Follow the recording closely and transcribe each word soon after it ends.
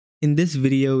In this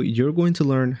video, you're going to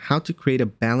learn how to create a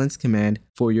balance command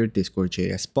for your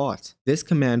Discord.js bot. This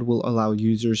command will allow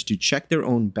users to check their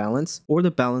own balance or the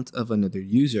balance of another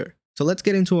user. So let's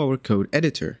get into our code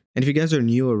editor. And if you guys are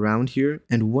new around here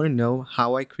and want to know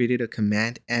how I created a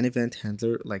command and event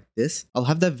handler like this, I'll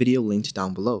have that video linked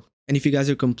down below. And if you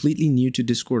guys are completely new to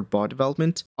Discord bot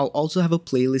development, I'll also have a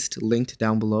playlist linked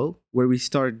down below where we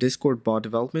start Discord bot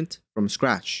development from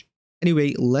scratch.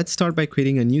 Anyway, let's start by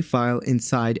creating a new file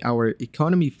inside our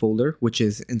economy folder, which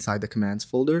is inside the commands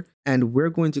folder, and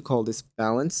we're going to call this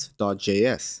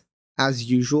balance.js. As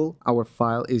usual, our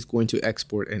file is going to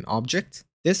export an object.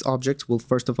 This object will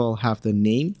first of all have the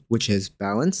name, which is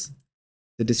balance,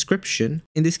 the description.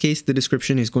 In this case, the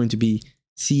description is going to be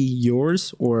see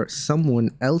yours or someone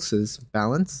else's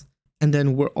balance. And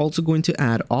then we're also going to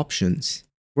add options.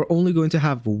 We're only going to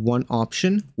have one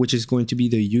option, which is going to be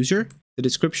the user. The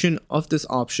description of this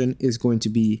option is going to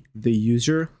be the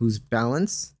user whose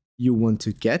balance you want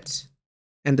to get.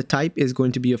 And the type is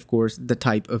going to be, of course, the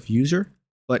type of user.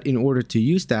 But in order to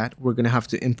use that, we're going to have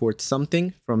to import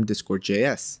something from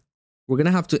Discord.js. We're going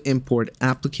to have to import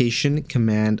application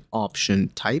command option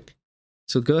type.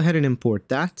 So go ahead and import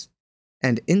that.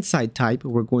 And inside type,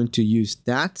 we're going to use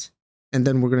that. And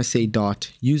then we're going to say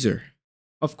 .user.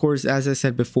 Of course, as I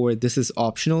said before, this is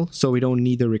optional, so we don't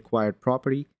need the required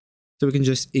property. So we can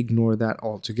just ignore that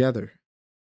altogether.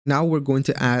 Now we're going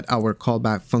to add our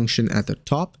callback function at the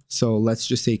top. So let's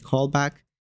just say callback,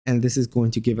 and this is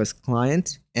going to give us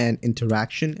client and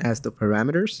interaction as the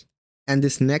parameters. And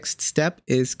this next step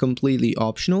is completely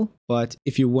optional, but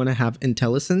if you want to have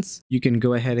IntelliSense, you can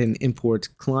go ahead and import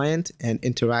client and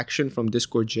interaction from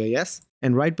Discord.js.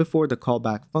 And right before the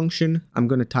callback function, I'm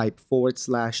going to type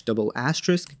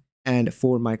 /**. And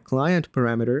for my client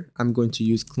parameter, I'm going to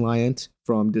use client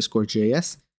from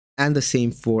Discord.js, and the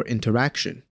same for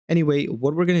interaction. Anyway,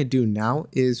 what we're going to do now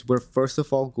is we're first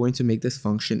of all going to make this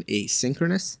function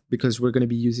asynchronous because we're going to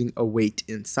be using await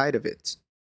inside of it.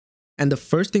 And the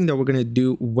first thing that we're going to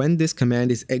do when this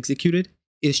command is executed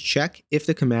is check if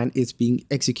the command is being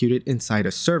executed inside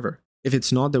a server. If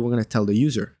it's not, then we're going to tell the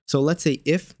user. So let's say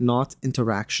if not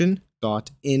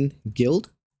interaction.in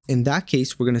guild. In that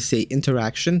case, we're going to say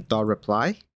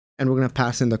interaction.reply, and we're going to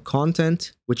pass in the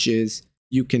content, which is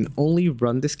you can only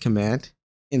run this command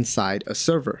inside a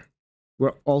server.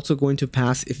 We're also going to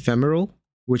pass ephemeral,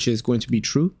 which is going to be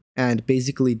true. And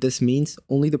basically this means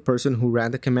only the person who ran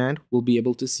the command will be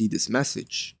able to see this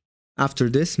message.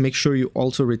 After this, make sure you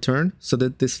also return so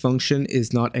that this function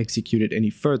is not executed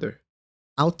any further.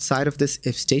 Outside of this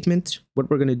if statement, what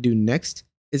we're going to do next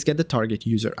is get the target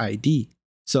user ID.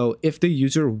 So if the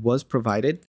user was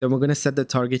provided, then we're going to set the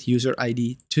target user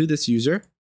ID to this user,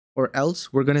 or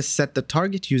else we're going to set the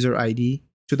target user ID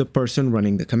to the person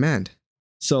running the command.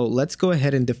 So let's go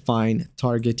ahead and define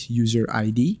target user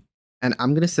ID. And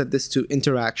I'm going to set this to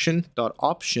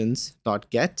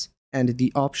interaction.options.get. And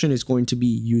the option is going to be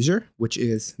user, which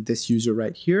is this user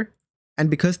right here.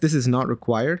 And because this is not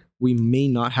required, we may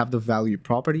not have the value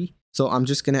property. So I'm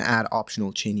just going to add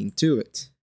optional chaining to it.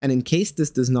 And in case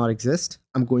this does not exist,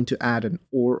 I'm going to add an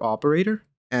OR operator,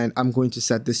 and I'm going to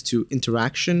set this to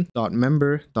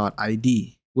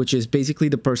interaction.member.id, which is basically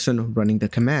the person running the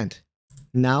command.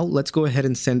 Now let's go ahead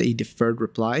and send a deferred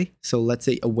reply. So let's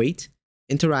say await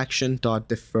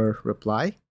interaction.defer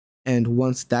reply. And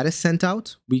once that is sent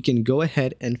out, we can go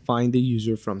ahead and find the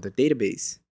user from the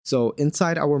database. So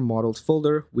inside our models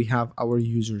folder, we have our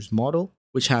user's model,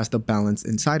 which has the balance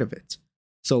inside of it.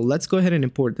 So let's go ahead and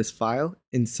import this file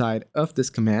inside of this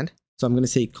command. So I'm going to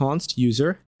say const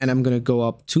user, and I'm going to go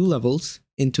up 2 levels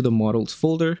into the models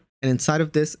folder. And inside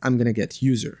of this, I'm going to get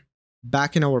user.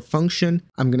 Back in our function,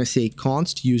 I'm going to say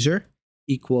const user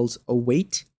equals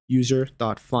await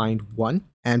user.find1.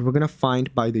 And we're going to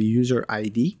find by the user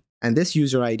ID. And this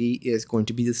user ID is going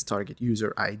to be this target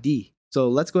user ID. So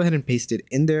let's go ahead and paste it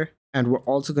in there. And we're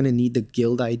also going to need the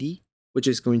guild ID, which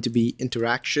is going to be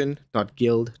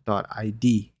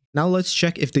interaction.guild.id. Now let's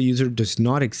check if the user does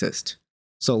not exist.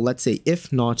 So let's say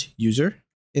if not user.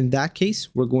 In that case,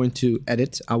 we're going to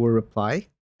edit our reply,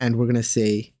 and we're going to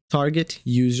say target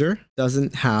user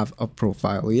doesn't have a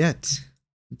profile yet.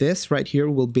 This right here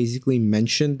will basically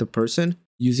mention the person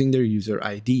using their user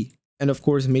ID. And of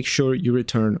course, make sure you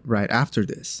return right after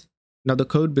this. Now the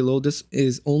code below this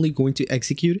is only going to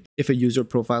execute if a user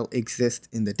profile exists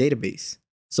in the database.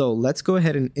 So let's go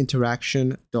ahead and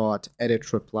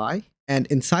interaction.edit reply. And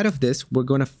inside of this, we're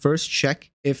going to first check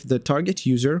if the target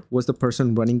user was the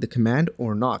person running the command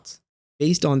or not.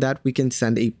 Based on that, we can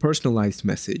send a personalized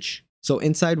message. So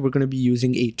inside, we're going to be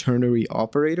using a ternary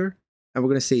operator, and we're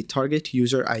going to say target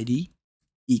user ID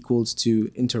equals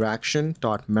to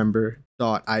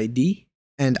interaction.member.id.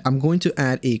 And I'm going to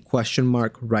add a question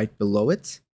mark right below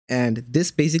it. And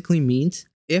this basically means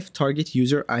if target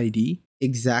user ID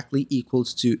exactly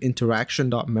equals to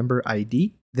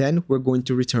interaction.member.id, then we're going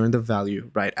to return the value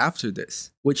right after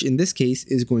this, which in this case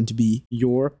is going to be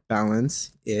your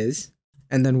balance is,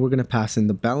 and then we're going to pass in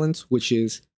the balance, which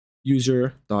is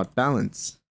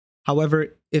user.balance.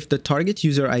 However, if the target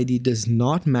user ID does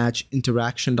not match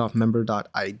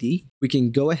interaction.member.id, we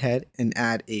can go ahead and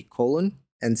add a colon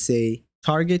and say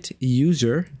target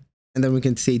user, and then we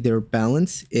can say their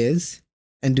balance is,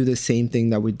 and do the same thing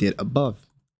that we did above.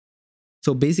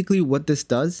 So basically what this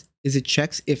does is it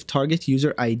checks if target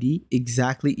user ID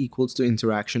exactly equals to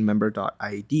interaction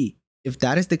member.id. If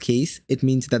that is the case, it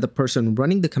means that the person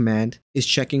running the command is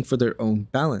checking for their own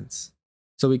balance.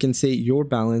 So we can say your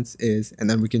balance is, and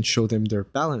then we can show them their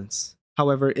balance.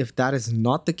 However, if that is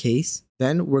not the case,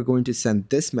 then we're going to send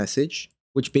this message,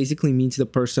 which basically means the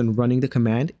person running the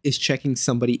command is checking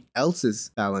somebody else's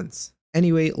balance.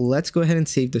 Anyway, let's go ahead and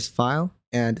save this file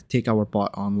and take our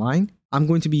bot online. I'm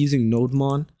going to be using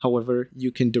NodeMon, however,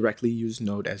 you can directly use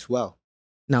Node as well.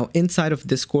 Now inside of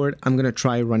Discord, I'm going to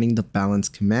try running the balance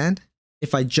command.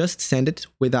 If I just send it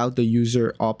without the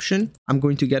user option, I'm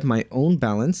going to get my own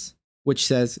balance, which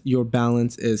says your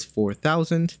balance is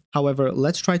 4,000. However,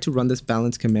 let's try to run this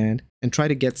balance command and try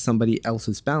to get somebody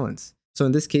else's balance. So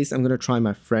in this case, I'm going to try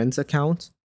my friend's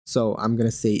account. So I'm going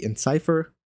to say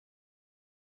Encipher.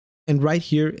 And right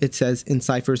here, it says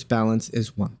Encipher's balance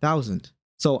is 1,000.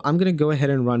 So I'm going to go ahead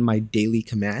and run my daily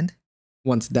command.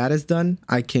 Once that is done,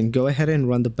 I can go ahead and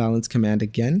run the balance command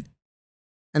again.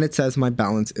 And it says my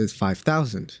balance is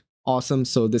 5,000. Awesome,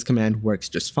 so this command works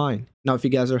just fine. Now, if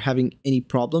you guys are having any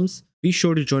problems, be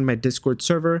sure to join my Discord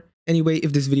server. Anyway,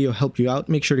 if this video helped you out,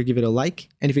 make sure to give it a like.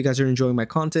 And if you guys are enjoying my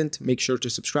content, make sure to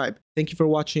subscribe. Thank you for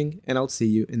watching, and I'll see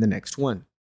you in the next one.